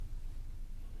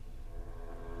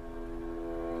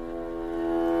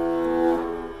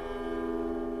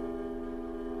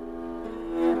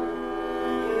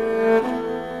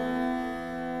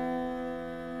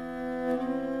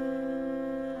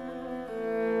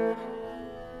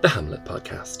The Hamlet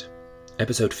Podcast,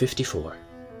 episode 54.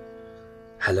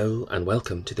 Hello and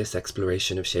welcome to this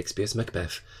exploration of Shakespeare's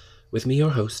Macbeth with me, your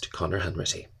host, Conor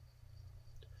Hanratty.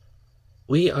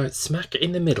 We are smack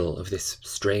in the middle of this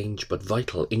strange but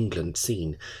vital England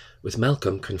scene, with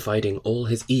Malcolm confiding all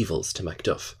his evils to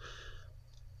Macduff.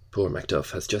 Poor Macduff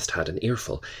has just had an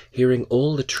earful, hearing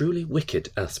all the truly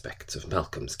wicked aspects of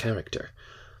Malcolm's character.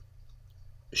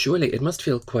 Surely it must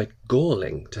feel quite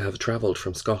galling to have travelled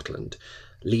from Scotland,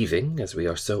 leaving, as we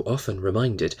are so often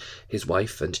reminded, his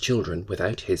wife and children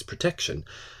without his protection,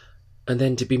 and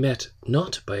then to be met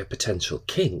not by a potential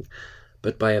king,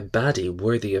 but by a baddie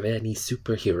worthy of any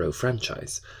superhero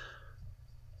franchise.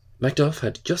 Macduff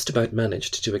had just about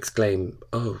managed to exclaim,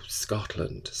 "Oh,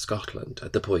 Scotland, Scotland,"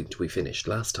 at the point we finished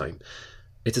last time.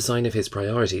 It's a sign of his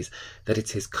priorities that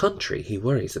it's his country he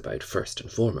worries about first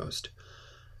and foremost.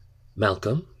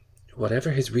 Malcolm, whatever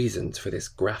his reasons for this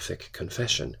graphic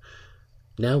confession,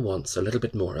 now wants a little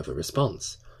bit more of a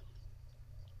response.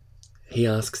 He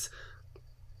asks,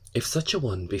 "If such a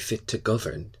one be fit to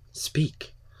govern,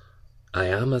 speak. I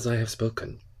am as I have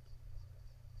spoken."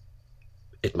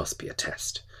 It must be a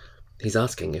test. He's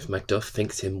asking if Macduff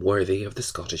thinks him worthy of the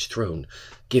Scottish throne,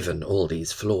 given all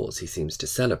these flaws he seems to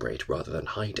celebrate rather than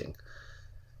hiding.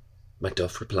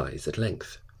 Macduff replies at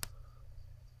length.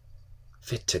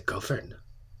 Fit to govern?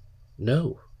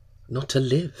 No, not to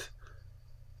live.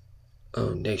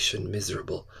 O nation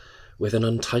miserable, with an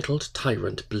untitled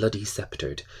tyrant bloody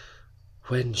sceptred,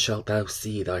 when shalt thou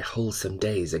see thy wholesome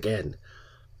days again?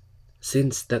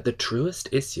 Since that the truest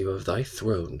issue of thy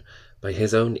throne by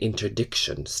his own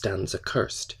interdiction stands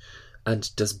accursed,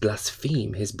 and does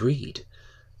blaspheme his breed.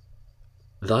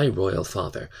 Thy royal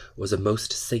father was a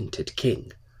most sainted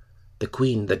king. The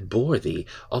queen that bore thee,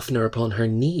 oftener upon her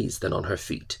knees than on her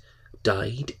feet,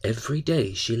 died every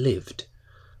day she lived.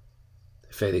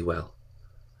 Fare thee well.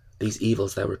 These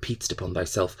evils thou repeat'st upon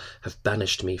thyself have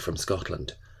banished me from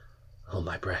Scotland. O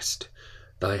my breast,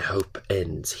 thy hope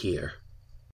ends here.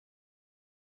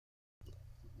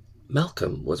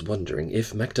 Malcolm was wondering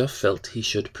if Macduff felt he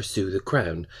should pursue the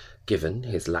crown, given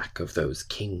his lack of those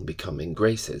king-becoming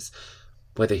graces,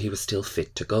 whether he was still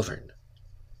fit to govern.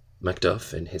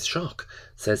 Macduff, in his shock,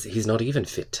 says he's not even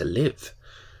fit to live.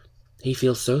 He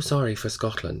feels so sorry for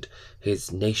Scotland,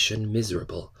 his nation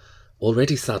miserable,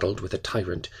 already saddled with a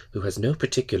tyrant who has no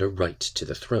particular right to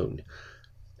the throne.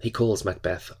 He calls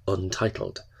Macbeth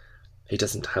untitled. He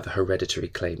doesn't have a hereditary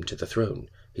claim to the throne.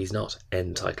 He's not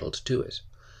entitled to it.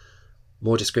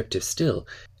 More descriptive still,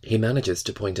 he manages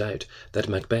to point out that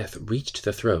Macbeth reached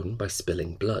the throne by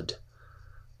spilling blood.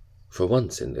 For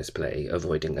once in this play,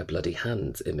 avoiding a bloody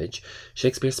hands image,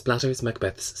 Shakespeare splatters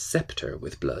Macbeth's sceptre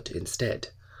with blood instead.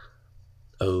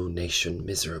 O nation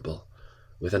miserable,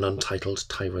 with an untitled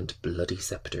tyrant bloody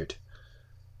sceptred.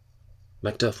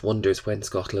 Macduff wonders when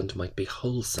Scotland might be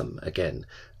wholesome again,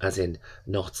 as in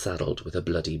not saddled with a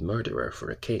bloody murderer for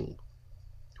a king.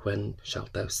 When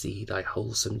shalt thou see thy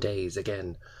wholesome days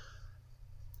again?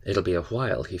 It'll be a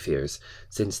while, he fears,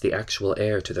 since the actual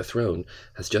heir to the throne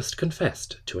has just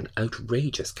confessed to an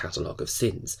outrageous catalogue of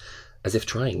sins, as if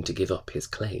trying to give up his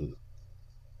claim.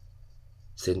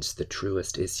 Since the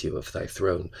truest issue of thy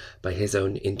throne by his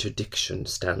own interdiction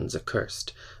stands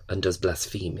accursed, and does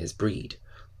blaspheme his breed.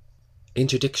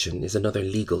 Interdiction is another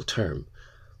legal term.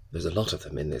 There's a lot of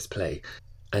them in this play,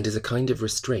 and is a kind of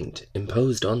restraint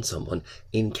imposed on someone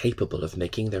incapable of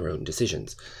making their own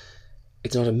decisions.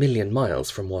 It's not a million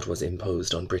miles from what was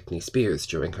imposed on Britney Spears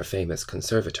during her famous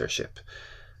conservatorship.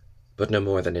 But no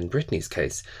more than in Britney's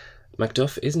case,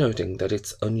 Macduff is noting that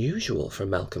it's unusual for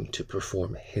Malcolm to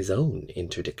perform his own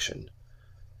interdiction.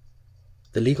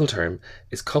 The legal term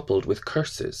is coupled with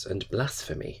curses and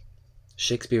blasphemy.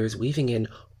 Shakespeare is weaving in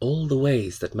all the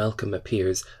ways that Malcolm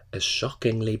appears a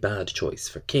shockingly bad choice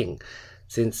for king,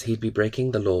 since he'd be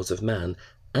breaking the laws of man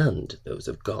and those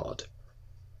of God.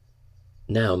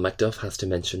 Now Macduff has to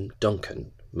mention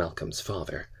Duncan, Malcolm's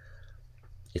father.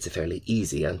 It's a fairly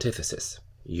easy antithesis.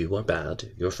 You are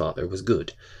bad, your father was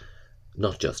good.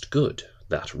 Not just good,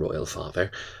 that royal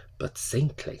father, but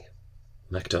saintly.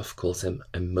 Macduff calls him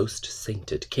a most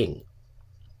sainted king.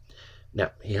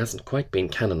 Now, he hasn't quite been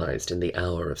canonised in the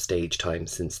hour of stage time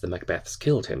since the Macbeths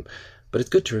killed him, but it's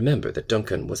good to remember that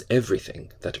Duncan was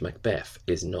everything that Macbeth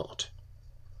is not.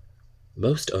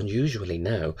 Most unusually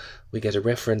now, we get a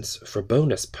reference for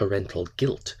bonus parental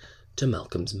guilt to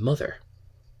Malcolm's mother.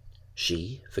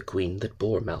 She, the queen that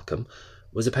bore Malcolm,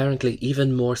 was apparently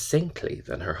even more saintly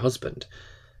than her husband.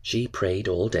 She prayed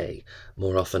all day,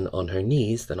 more often on her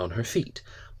knees than on her feet,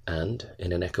 and,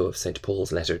 in an echo of St.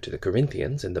 Paul's letter to the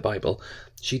Corinthians in the Bible,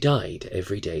 she died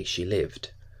every day she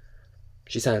lived.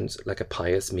 She sounds like a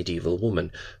pious medieval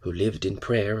woman who lived in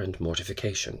prayer and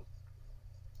mortification.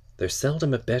 There's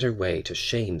seldom a better way to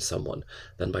shame someone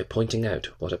than by pointing out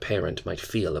what a parent might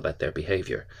feel about their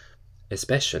behaviour,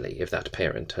 especially if that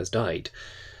parent has died.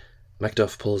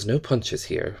 Macduff pulls no punches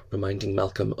here, reminding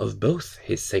Malcolm of both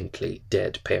his saintly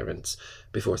dead parents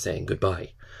before saying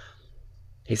goodbye.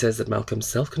 He says that Malcolm's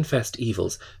self-confessed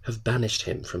evils have banished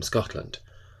him from Scotland.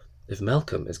 If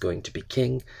Malcolm is going to be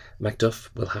king,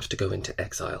 Macduff will have to go into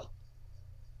exile.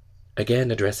 Again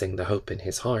addressing the hope in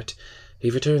his heart, he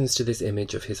returns to this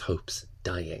image of his hopes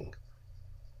dying.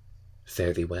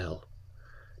 Fare thee well.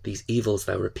 These evils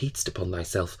thou repeatst upon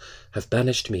thyself have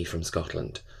banished me from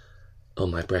Scotland. O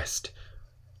my breast,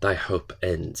 thy hope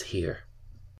ends here.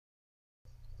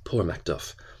 Poor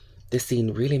Macduff. This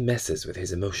scene really messes with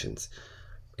his emotions.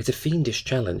 It's a fiendish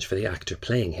challenge for the actor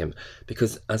playing him,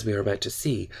 because, as we are about to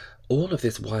see, all of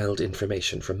this wild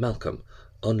information from Malcolm,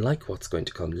 unlike what's going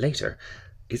to come later,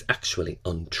 is actually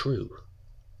untrue.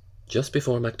 Just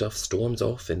before Macduff storms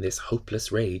off in this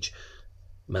hopeless rage,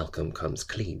 Malcolm comes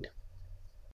clean.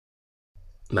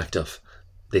 Macduff,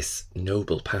 this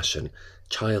noble passion,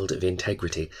 child of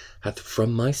integrity, hath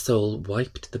from my soul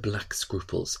wiped the black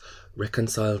scruples,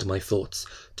 reconciled my thoughts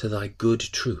to thy good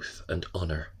truth and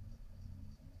honour.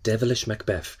 Devilish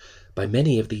Macbeth, by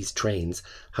many of these trains,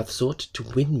 hath sought to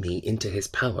win me into his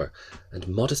power, and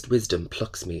modest wisdom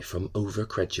plucks me from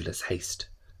over-credulous haste.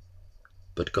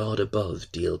 But God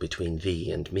above deal between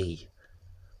thee and me,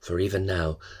 for even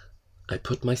now I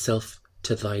put myself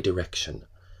to thy direction,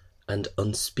 and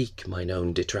unspeak mine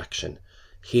own detraction.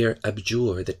 Here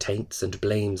abjure the taints and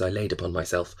blames I laid upon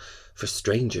myself, for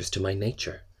strangers to my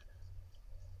nature.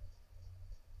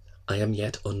 I am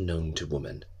yet unknown to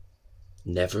woman,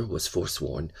 never was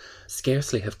forsworn,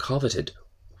 scarcely have coveted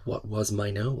what was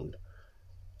mine own.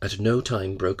 At no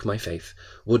time broke my faith,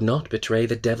 would not betray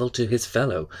the devil to his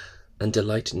fellow, and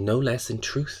delight no less in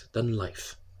truth than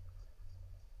life.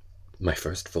 My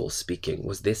first false speaking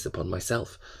was this upon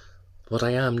myself: what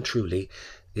I am truly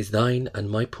is thine and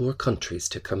my poor country's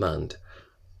to command.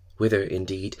 Whither,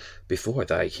 indeed, before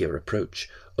thy here approach,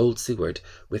 old Seward,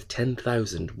 with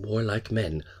 10,000 warlike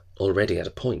men, already at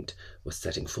a point, was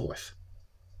setting forth.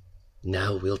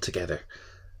 Now we'll together,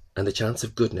 and the chance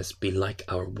of goodness be like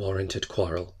our warranted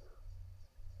quarrel.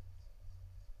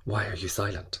 Why are you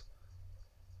silent?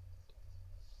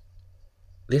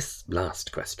 This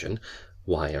last question,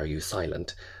 why are you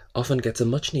silent, often gets a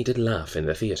much-needed laugh in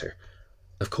the theatre.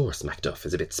 Of course Macduff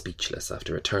is a bit speechless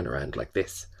after a turnaround like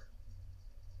this.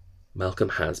 Malcolm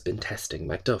has been testing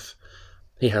Macduff.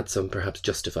 He had some perhaps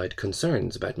justified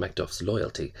concerns about Macduff's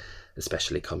loyalty,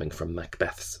 especially coming from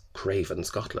Macbeth's craven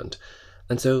Scotland,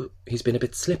 and so he's been a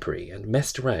bit slippery and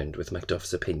messed around with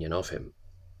Macduff's opinion of him.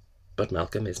 But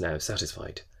Malcolm is now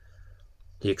satisfied.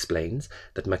 He explains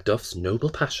that Macduff's noble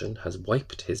passion has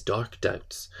wiped his dark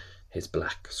doubts, his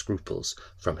black scruples,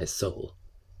 from his soul.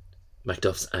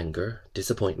 Macduff's anger,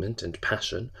 disappointment, and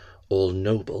passion, all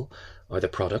noble, are the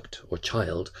product or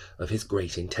child of his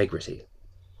great integrity.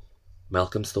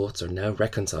 Malcolm's thoughts are now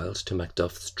reconciled to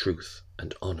Macduff's truth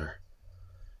and honour.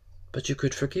 But you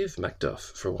could forgive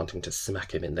Macduff for wanting to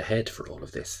smack him in the head for all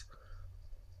of this.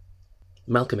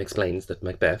 Malcolm explains that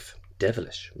Macbeth,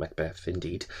 devilish Macbeth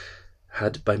indeed,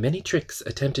 had by many tricks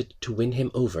attempted to win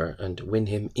him over and win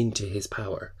him into his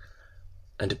power,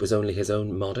 and it was only his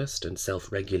own modest and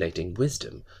self-regulating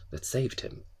wisdom that saved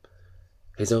him.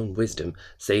 His own wisdom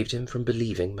saved him from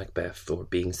believing Macbeth or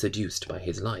being seduced by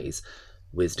his lies.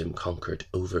 Wisdom conquered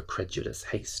over-credulous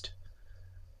haste.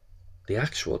 The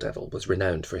actual devil was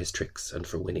renowned for his tricks and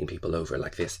for winning people over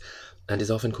like this, and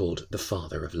is often called the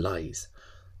father of lies.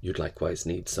 You'd likewise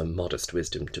need some modest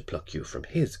wisdom to pluck you from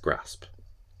his grasp.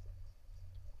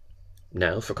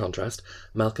 Now, for contrast,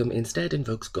 Malcolm instead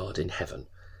invokes God in heaven.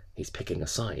 He's picking a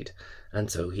side,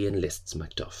 and so he enlists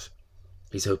Macduff.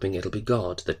 He's hoping it'll be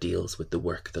God that deals with the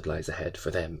work that lies ahead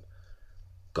for them.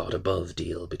 God above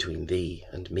deal between thee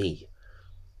and me.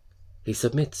 He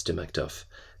submits to Macduff,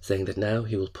 saying that now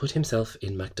he will put himself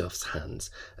in Macduff's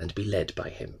hands and be led by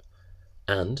him,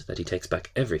 and that he takes back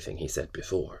everything he said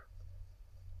before.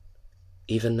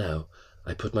 Even now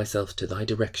I put myself to thy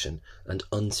direction, and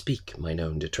unspeak mine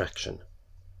own detraction.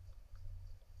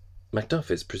 Macduff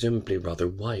is presumably rather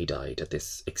wide-eyed at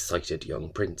this excited young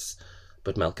prince,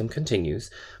 but Malcolm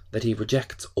continues that he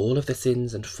rejects all of the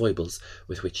sins and foibles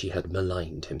with which he had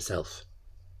maligned himself.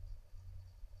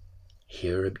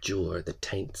 Here abjure the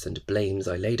taints and blames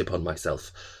I laid upon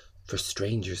myself, for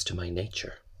strangers to my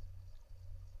nature.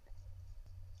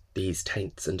 These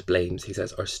taints and blames, he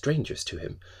says, are strangers to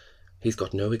him. He's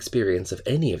got no experience of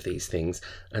any of these things,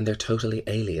 and they're totally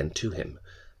alien to him.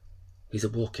 He's a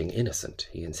walking innocent,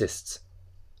 he insists.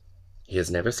 He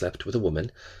has never slept with a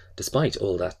woman, despite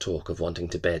all that talk of wanting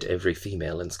to bed every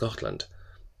female in Scotland.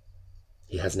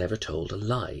 He has never told a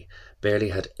lie, barely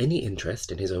had any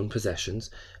interest in his own possessions,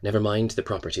 never mind the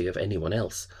property of anyone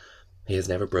else. He has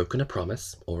never broken a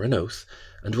promise or an oath,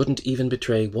 and wouldn't even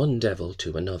betray one devil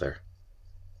to another.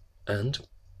 And,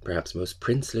 perhaps most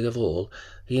princely of all,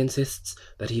 he insists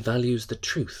that he values the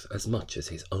truth as much as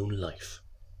his own life.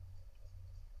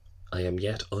 I am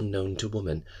yet unknown to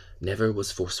woman, never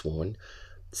was forsworn,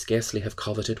 scarcely have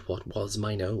coveted what was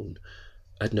mine own,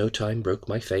 at no time broke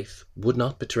my faith, would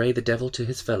not betray the devil to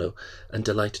his fellow, and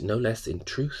delight no less in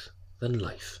truth than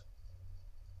life.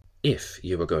 If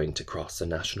you were going to cross a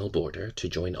national border to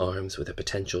join arms with a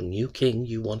potential new king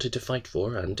you wanted to fight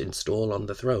for and install on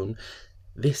the throne,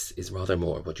 this is rather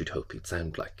more what you'd hope he'd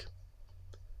sound like.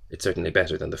 It's certainly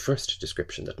better than the first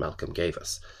description that Malcolm gave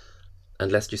us.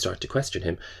 And lest you start to question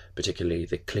him, particularly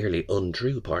the clearly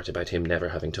untrue part about him never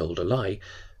having told a lie,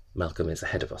 Malcolm is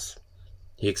ahead of us.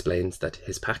 He explains that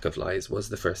his pack of lies was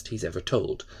the first he's ever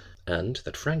told, and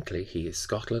that frankly he is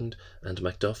Scotland and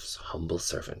Macduff's humble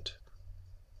servant.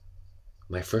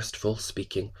 My first false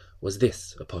speaking was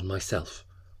this upon myself.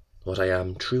 What I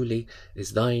am truly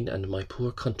is thine and my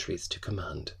poor country's to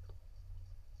command.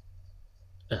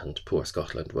 And poor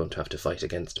Scotland won't have to fight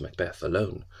against Macbeth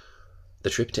alone.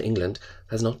 The trip to England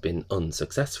has not been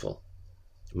unsuccessful.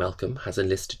 Malcolm has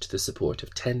enlisted the support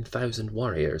of 10,000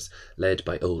 warriors led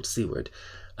by old Seward,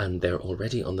 and they're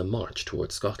already on the march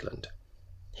towards Scotland.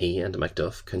 He and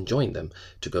Macduff can join them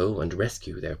to go and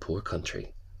rescue their poor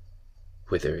country.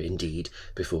 Whither, indeed,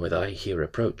 before thy here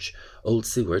approach, old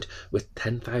Seward, with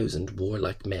 10,000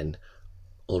 warlike men,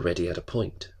 already at a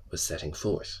point, was setting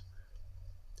forth.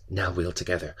 Now we'll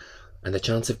together, and the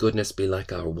chance of goodness be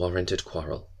like our warranted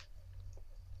quarrel.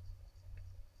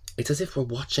 It's as if we're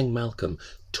watching Malcolm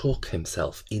talk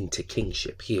himself into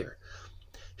kingship here.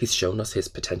 He's shown us his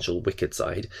potential wicked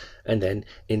side, and then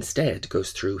instead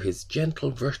goes through his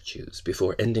gentle virtues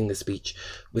before ending the speech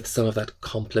with some of that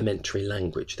complimentary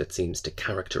language that seems to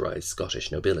characterize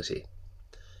Scottish nobility.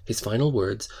 His final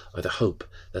words are the hope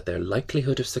that their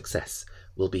likelihood of success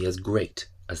will be as great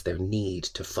as their need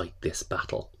to fight this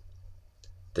battle.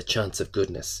 The chance of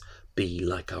goodness be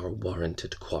like our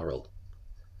warranted quarrel.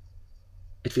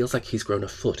 It feels like he's grown a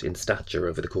foot in stature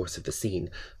over the course of the scene,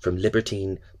 from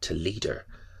libertine to leader,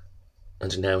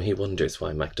 and now he wonders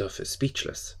why Macduff is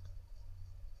speechless.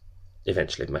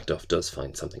 Eventually Macduff does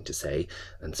find something to say,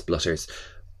 and splutters,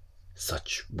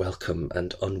 "Such welcome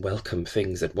and unwelcome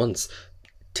things at once,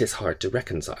 'tis hard to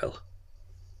reconcile."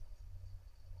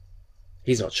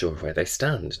 He's not sure where they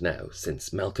stand now,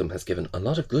 since Malcolm has given a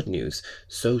lot of good news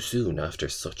so soon after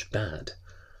such bad.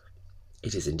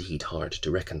 It is indeed hard to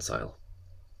reconcile.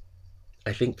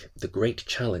 I think the great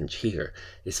challenge here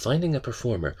is finding a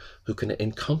performer who can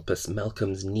encompass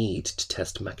Malcolm's need to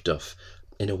test Macduff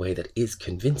in a way that is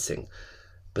convincing,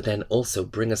 but then also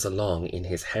bring us along in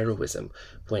his heroism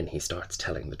when he starts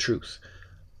telling the truth.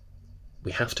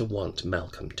 We have to want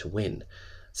Malcolm to win,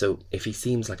 so if he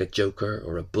seems like a joker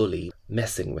or a bully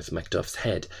messing with Macduff's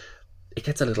head, it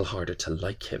gets a little harder to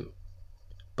like him.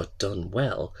 But done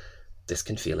well, this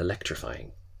can feel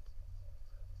electrifying.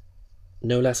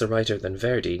 No less a writer than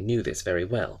Verdi knew this very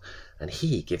well, and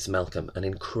he gives Malcolm an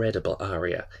incredible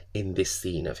aria in this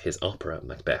scene of his opera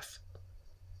Macbeth.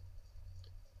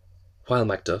 While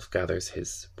Macduff gathers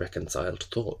his reconciled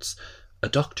thoughts, a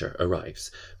doctor arrives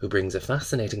who brings a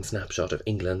fascinating snapshot of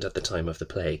England at the time of the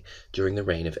play, during the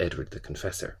reign of Edward the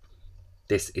Confessor.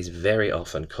 This is very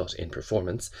often cut in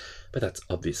performance, but that's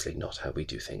obviously not how we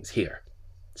do things here.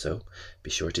 So be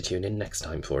sure to tune in next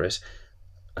time for it,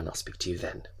 and I'll speak to you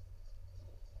then.